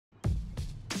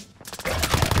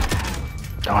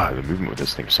God, the movement with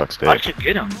this thing sucks dick. I should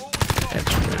get him.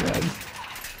 It's really bad.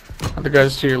 The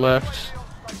guys to your left.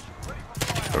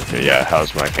 Okay, yeah,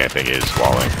 how's my camping is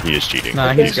walling. He is cheating.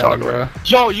 Nah, he's got it, bro.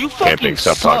 Yo, you fucking Camping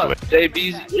stuff suck. toggling.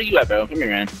 JBizzy, where you at, bro? Come here,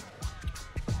 man.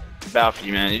 Bow for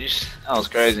you, man. That was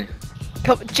crazy.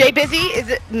 JBizzy? Is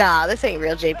it? Nah, this ain't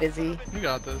real JBizzy. You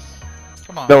got this.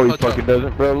 Come on. No, he fucking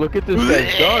doesn't, bro. Look at this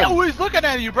guy's gun. Oh, he's looking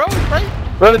at you, bro. Right?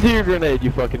 Run into your grenade,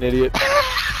 you fucking idiot.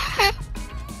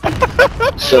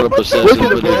 Shut up, assassin. Put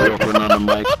your girlfriend on the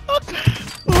mic.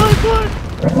 Look.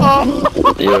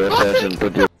 Oh. Yo, assassin,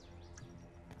 put your...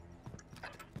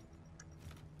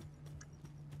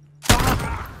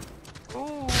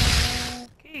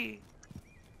 Okay.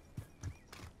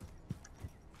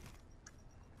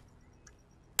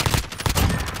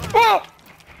 Oh.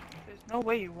 There's no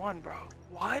way you won, bro.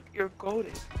 What? You're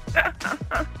goated.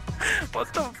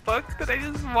 What the fuck did I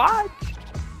just watch?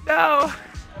 No.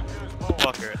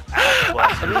 Motherfucker.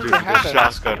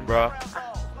 Shotgun, bro.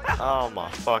 Oh my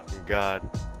fucking god.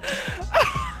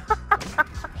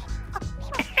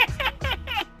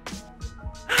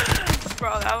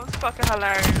 Bro, that was fucking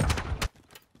hilarious.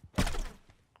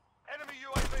 Enemy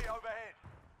UAV overhead.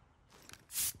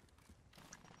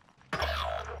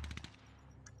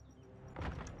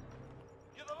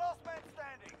 You're the last man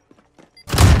standing.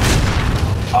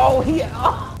 Oh, he had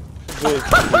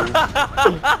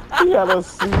a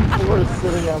C4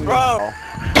 sitting on the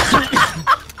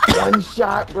one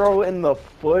shot, bro, in the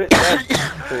foot. That's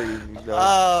crazy, bro.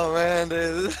 Oh man,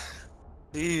 dude.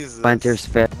 Jesus. Splinter's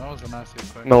fit. That was a nasty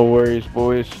play. No worries,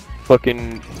 boys.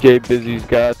 Fucking JBizzy's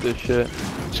got this shit.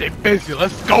 JBizzy,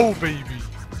 let's go, baby.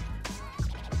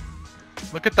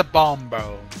 Look at the bomb,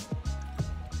 bro.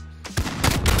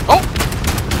 Oh!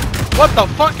 What the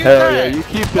fuck is Hell that? yeah, you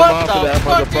keep him What off of the that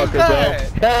fuck is motherfucker,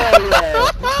 that? bro. Hell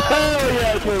yeah! Hell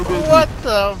yeah, JBizzy! What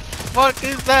the fuck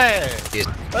is that?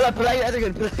 Hold up, play that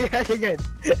again.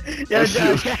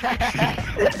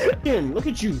 Yeah, look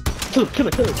at you. Kill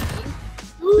it.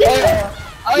 Yeah!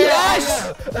 Oh,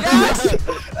 yes! Yes!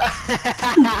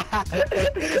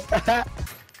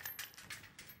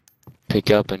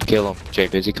 Pick up and kill him,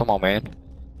 JBizzy. Come on, man.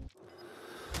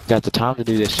 Got the time to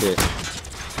do this shit.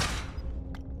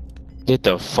 Get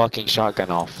the fucking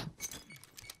shotgun off.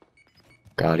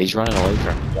 God, he's running away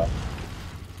from me.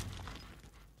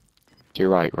 To your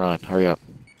right, run. Hurry up.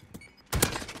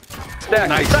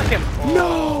 Nice. Second.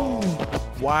 No!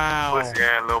 Wow. What's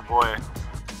going, little boy?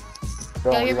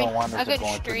 Bro, Yo, we you don't mean want us I to go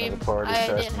couldn't into stream. another party, I trust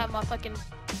didn't me. have my fucking.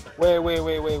 Wait, hold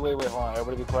on.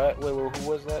 Everybody be quiet. Wait, who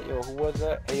was that? Yo, who was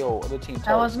that? Hey, yo, other team.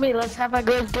 That was me. Let's have a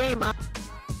good game. Get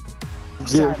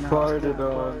farted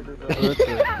on.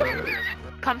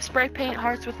 Come spray paint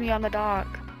hearts with me on the dock.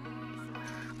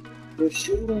 They're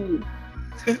shooting.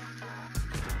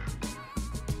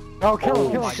 Oh, kill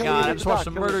him. Oh my god, I just watched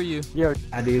him murder you. Yo,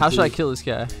 How should I kill this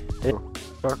guy?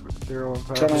 Fuck their own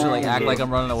Should I like act like I'm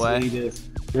running away?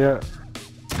 Yeah.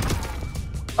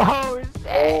 Oh, it's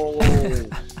dead.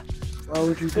 Why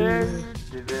would you do that?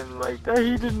 He didn't like that.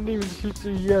 He didn't even shoot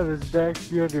you. He had his back.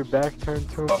 You had your back turned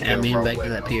to him. Yeah, me and back to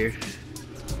that pier.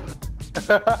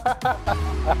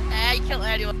 I killed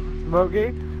anyone.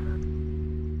 Smokey?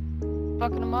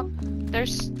 Fucking them up.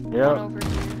 There's Yep. one over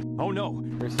here. Oh no.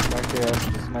 There's a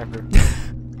sniper.